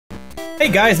Hey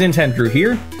guys, Nintendrew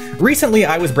here. Recently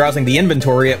I was browsing the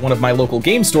inventory at one of my local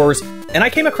game stores, and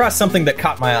I came across something that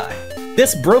caught my eye.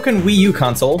 This broken Wii U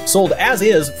console sold as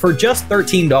is for just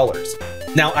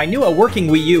 $13. Now, I knew a working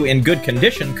Wii U in good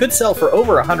condition could sell for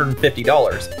over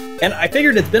 $150, and I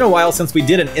figured it's been a while since we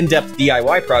did an in-depth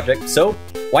DIY project, so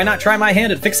why not try my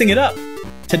hand at fixing it up?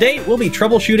 Today, we'll be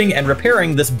troubleshooting and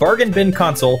repairing this bargain bin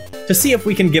console to see if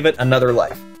we can give it another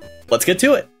life. Let's get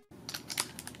to it!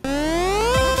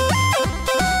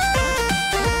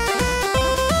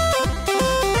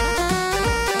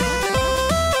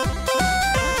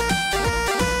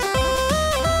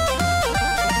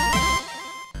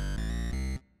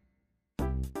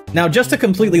 Now, just to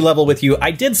completely level with you,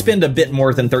 I did spend a bit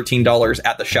more than $13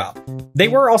 at the shop. They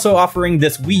were also offering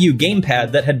this Wii U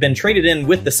gamepad that had been traded in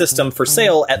with the system for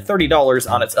sale at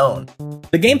 $30 on its own.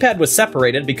 The gamepad was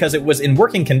separated because it was in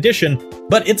working condition,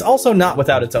 but it's also not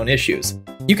without its own issues.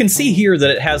 You can see here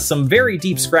that it has some very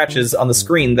deep scratches on the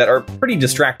screen that are pretty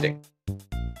distracting.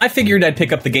 I figured I'd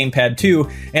pick up the gamepad too,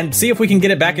 and see if we can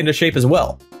get it back into shape as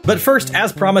well. But first,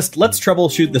 as promised, let's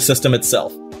troubleshoot the system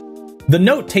itself. The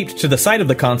note taped to the side of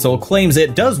the console claims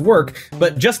it does work,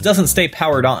 but just doesn't stay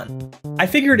powered on. I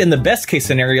figured in the best case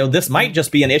scenario, this might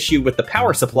just be an issue with the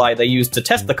power supply they used to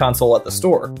test the console at the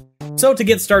store. So to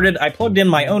get started, I plugged in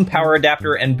my own power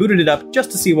adapter and booted it up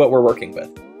just to see what we're working with.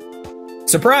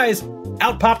 Surprise!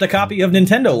 Out popped a copy of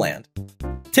Nintendo Land.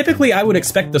 Typically, I would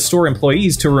expect the store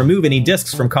employees to remove any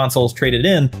discs from consoles traded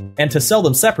in and to sell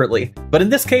them separately, but in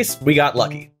this case, we got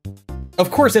lucky. Of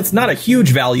course, it's not a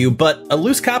huge value, but a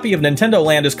loose copy of Nintendo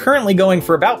Land is currently going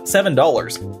for about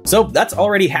 $7, so that's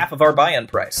already half of our buy-in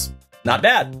price. Not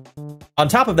bad. On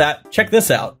top of that, check this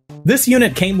out. This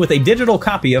unit came with a digital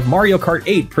copy of Mario Kart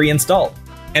 8 pre-installed.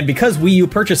 And because Wii U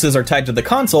purchases are tied to the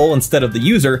console instead of the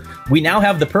user, we now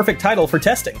have the perfect title for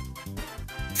testing.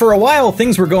 For a while,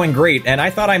 things were going great, and I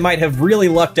thought I might have really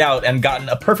lucked out and gotten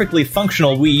a perfectly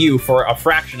functional Wii U for a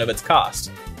fraction of its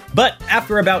cost. But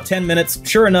after about 10 minutes,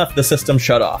 sure enough, the system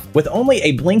shut off, with only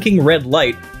a blinking red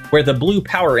light where the blue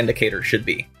power indicator should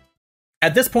be.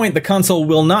 At this point, the console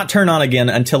will not turn on again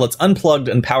until it's unplugged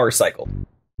and power cycled.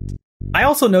 I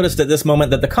also noticed at this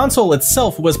moment that the console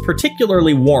itself was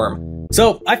particularly warm,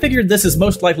 so I figured this is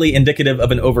most likely indicative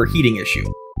of an overheating issue.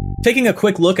 Taking a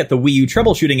quick look at the Wii U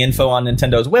troubleshooting info on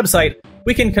Nintendo's website,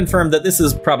 we can confirm that this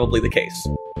is probably the case.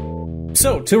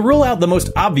 So, to rule out the most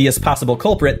obvious possible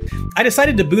culprit, I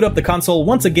decided to boot up the console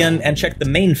once again and check the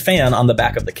main fan on the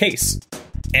back of the case.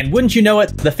 And wouldn't you know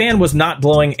it, the fan was not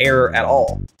blowing air at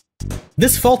all.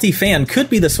 This faulty fan could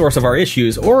be the source of our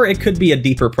issues, or it could be a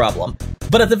deeper problem.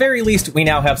 But at the very least, we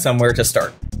now have somewhere to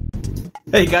start.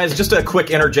 Hey guys, just a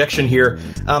quick interjection here.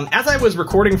 As I was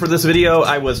recording for this video,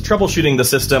 I was troubleshooting the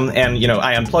system, and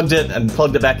I unplugged it and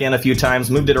plugged it back in a few times,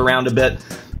 moved it around a bit.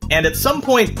 And at some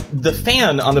point, the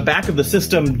fan on the back of the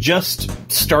system just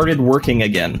started working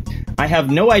again. I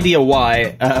have no idea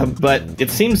why, but it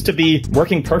seems to be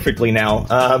working perfectly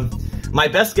now. My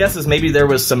best guess is maybe there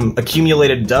was some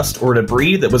accumulated dust or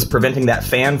debris that was preventing that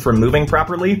fan from moving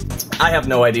properly. I have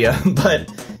no idea,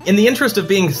 but in the interest of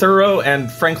being thorough,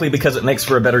 and frankly because it makes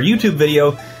for a better YouTube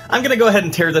video, I'm gonna go ahead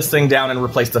and tear this thing down and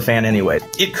replace the fan anyway.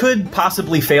 It could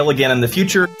possibly fail again in the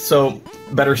future, so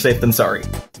better safe than sorry.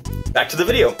 Back to the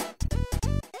video.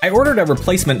 I ordered a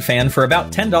replacement fan for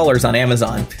about $10 on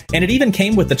Amazon, and it even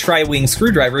came with the tri-wing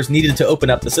screwdrivers needed to open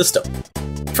up the system.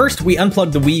 First, we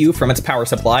unplug the Wii U from its power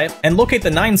supply and locate the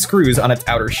 9 screws on its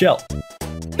outer shell.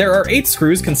 There are 8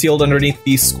 screws concealed underneath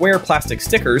these square plastic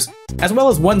stickers, as well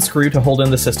as 1 screw to hold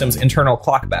in the system's internal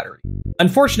clock battery.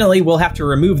 Unfortunately, we'll have to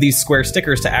remove these square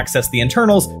stickers to access the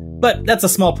internals, but that's a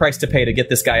small price to pay to get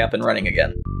this guy up and running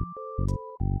again.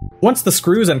 Once the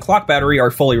screws and clock battery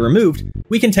are fully removed,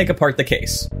 we can take apart the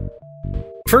case.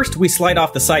 First, we slide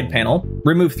off the side panel,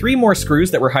 remove 3 more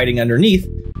screws that were hiding underneath,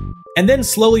 and then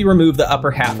slowly remove the upper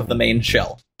half of the main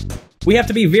shell. We have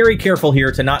to be very careful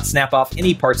here to not snap off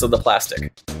any parts of the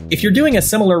plastic. If you're doing a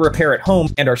similar repair at home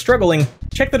and are struggling,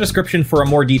 check the description for a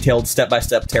more detailed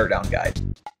step-by-step teardown guide.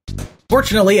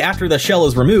 Fortunately, after the shell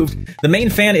is removed, the main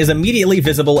fan is immediately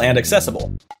visible and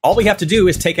accessible. All we have to do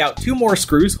is take out 2 more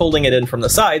screws holding it in from the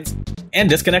sides, and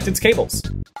disconnect its cables.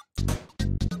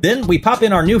 Then we pop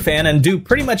in our new fan and do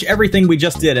pretty much everything we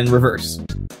just did in reverse.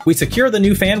 We secure the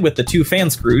new fan with the 2 fan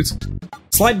screws,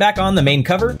 slide back on the main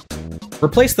cover,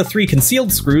 replace the 3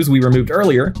 concealed screws we removed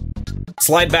earlier,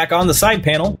 slide back on the side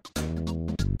panel,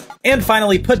 and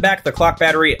finally put back the clock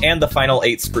battery and the final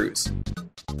 8 screws.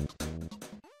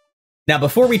 Now,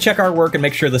 before we check our work and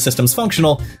make sure the system's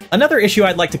functional, another issue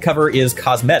I'd like to cover is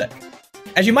cosmetic.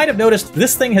 As you might have noticed,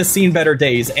 this thing has seen better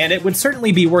days, and it would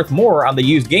certainly be worth more on the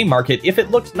used game market if it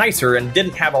looked nicer and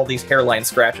didn't have all these hairline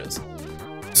scratches.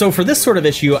 So for this sort of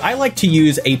issue, I like to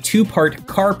use a 2-part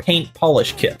car paint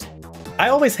polish kit. I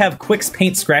always have Quick's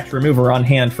paint scratch remover on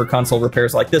hand for console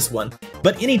repairs like this one,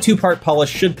 but any 2-part polish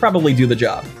should probably do the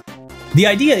job. The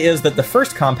idea is that the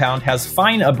first compound has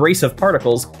fine abrasive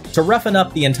particles to roughen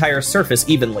up the entire surface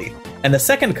evenly, and the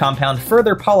second compound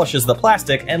further polishes the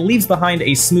plastic and leaves behind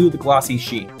a smooth, glossy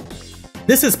sheen.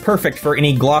 This is perfect for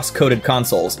any gloss-coated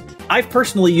consoles. I've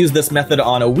personally used this method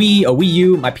on a Wii, a Wii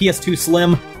U, my PS2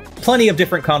 Slim. Plenty of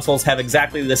different consoles have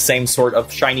exactly the same sort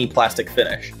of shiny plastic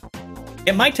finish.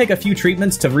 It might take a few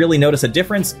treatments to really notice a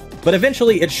difference, but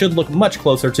eventually it should look much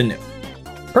closer to new.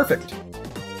 Perfect.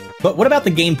 But what about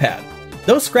the gamepad?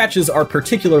 Those scratches are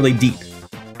particularly deep.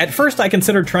 At first I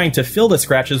considered trying to fill the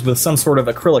scratches with some sort of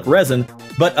acrylic resin,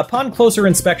 but upon closer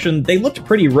inspection they looked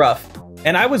pretty rough,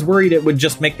 and I was worried it would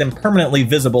just make them permanently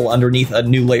visible underneath a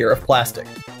new layer of plastic.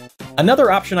 Another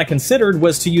option I considered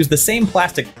was to use the same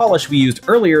plastic polish we used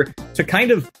earlier to kind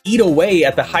of eat away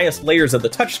at the highest layers of the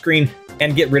touchscreen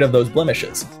and get rid of those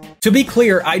blemishes. To be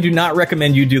clear, I do not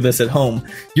recommend you do this at home.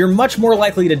 You're much more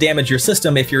likely to damage your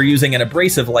system if you're using an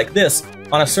abrasive like this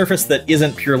on a surface that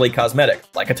isn't purely cosmetic,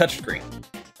 like a touchscreen.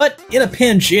 But in a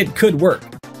pinch, it could work.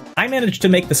 I managed to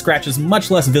make the scratches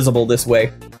much less visible this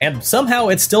way, and somehow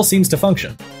it still seems to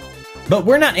function. But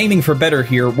we're not aiming for better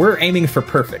here, we're aiming for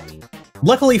perfect.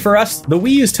 Luckily for us, the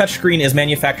Wii U's touchscreen is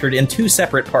manufactured in 2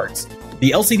 separate parts, the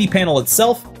LCD panel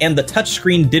itself and the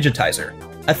touchscreen digitizer,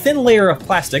 a thin layer of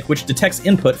plastic which detects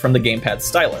input from the gamepad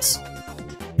stylus.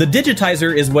 The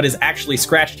digitizer is what is actually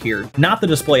scratched here, not the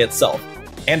display itself,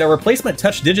 and a replacement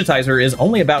touch digitizer is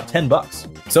only about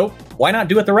 $10, so why not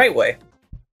do it the right way?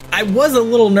 I was a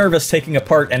little nervous taking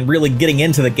apart and really getting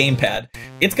into the gamepad.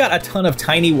 It's got a ton of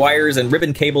tiny wires and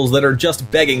ribbon cables that are just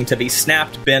begging to be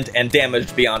snapped, bent, and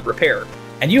damaged beyond repair.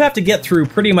 And you have to get through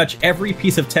pretty much every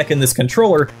piece of tech in this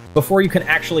controller before you can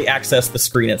actually access the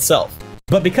screen itself.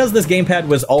 But because this gamepad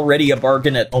was already a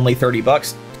bargain at only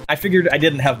 $30, I figured I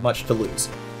didn't have much to lose.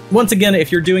 Once again,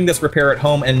 if you're doing this repair at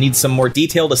home and need some more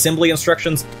detailed assembly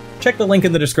instructions, check the link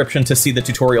in the description to see the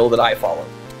tutorial that I followed.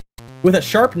 With a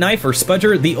sharp knife or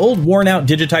spudger, the old worn-out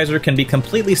digitizer can be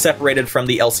completely separated from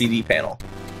the LCD panel.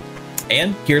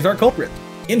 And here's our culprit.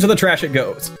 Into the trash it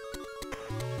goes.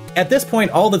 At this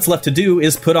point, all that's left to do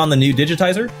is put on the new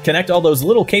digitizer, connect all those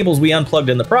little cables we unplugged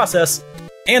in the process,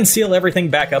 and seal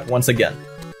everything back up once again.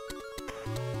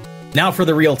 Now for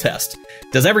the real test.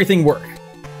 Does everything work?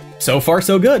 So far,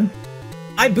 so good.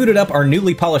 I booted up our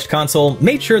newly polished console,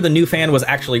 made sure the new fan was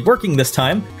actually working this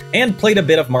time, and played a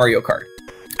bit of Mario Kart.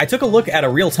 I took a look at a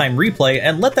real-time replay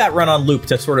and let that run on loop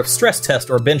to sort of stress test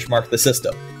or benchmark the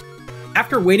system.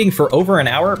 After waiting for over an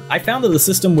hour, I found that the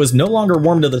system was no longer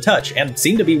warm to the touch and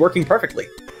seemed to be working perfectly.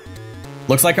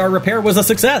 Looks like our repair was a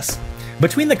success!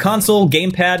 Between the console,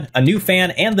 gamepad, a new fan,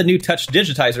 and the new touch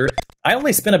digitizer, I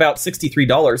only spent about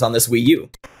 $63 on this Wii U.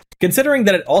 Considering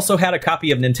that it also had a copy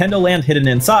of Nintendo Land hidden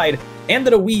inside, and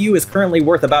that a Wii U is currently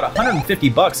worth about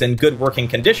 $150 in good working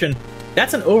condition,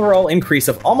 that's an overall increase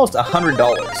of almost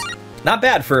 $100. Not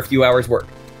bad for a few hours' work.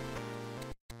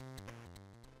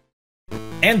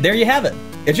 And there you have it.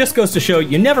 It just goes to show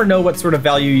you never know what sort of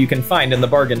value you can find in the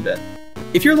bargain bin.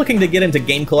 If you're looking to get into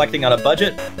game collecting on a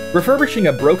budget, refurbishing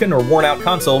a broken or worn-out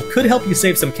console could help you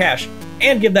save some cash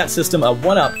and give that system a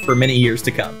one-up for many years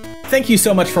to come. Thank you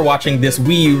so much for watching this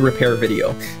Wii U repair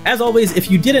video. As always, if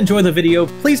you did enjoy the video,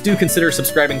 please do consider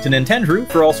subscribing to Nintendrew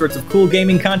for all sorts of cool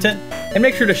gaming content, and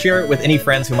make sure to share it with any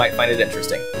friends who might find it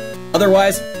interesting.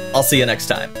 Otherwise, I'll see you next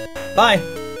time. Bye!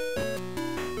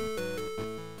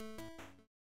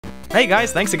 Hey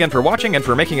guys, thanks again for watching and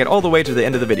for making it all the way to the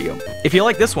end of the video. If you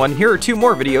like this one, here are 2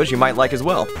 more videos you might like as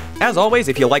well. As always,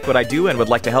 if you like what I do and would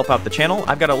like to help out the channel,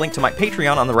 I've got a link to my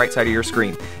Patreon on the right side of your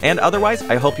screen. And otherwise,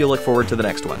 I hope you look forward to the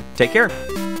next one. Take care!